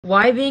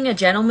why being a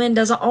gentleman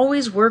doesn't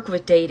always work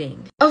with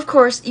dating. Of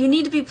course, you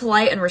need to be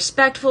polite and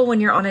respectful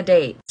when you're on a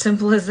date.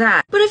 Simple as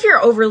that. But if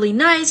you're overly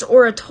nice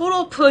or a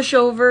total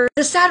pushover,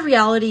 the sad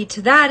reality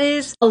to that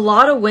is a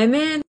lot of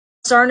women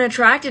aren't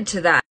attracted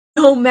to that,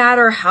 no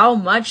matter how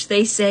much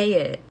they say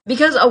it.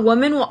 Because a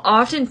woman will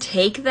often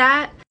take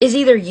that as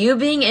either you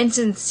being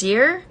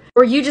insincere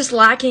or you just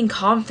lacking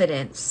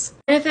confidence.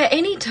 And if at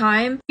any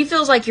time she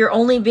feels like you're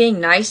only being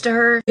nice to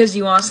her because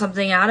you want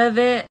something out of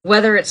it,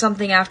 whether it's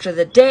something after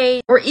the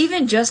date or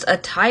even just a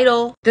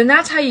title, then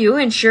that's how you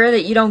ensure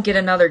that you don't get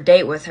another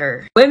date with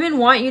her. Women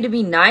want you to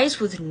be nice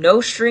with no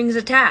strings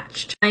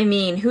attached. I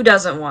mean, who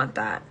doesn't want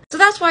that? So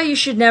that's why you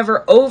should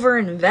never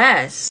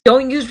overinvest.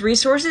 Don't use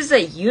resources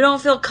that you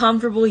don't feel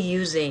comfortable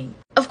using.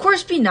 Of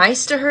course, be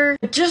nice to her,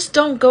 but just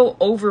don't go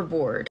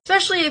overboard.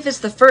 Especially if it's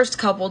the first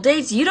couple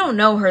dates, you don't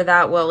know her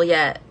that well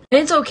yet. And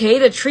it's okay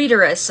to treat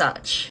her as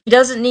such. She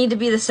doesn't need to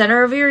be the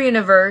center of your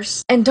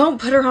universe, and don't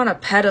put her on a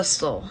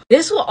pedestal.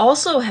 This will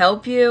also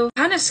help you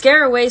kind of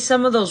scare away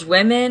some of those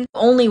women who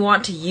only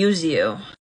want to use you.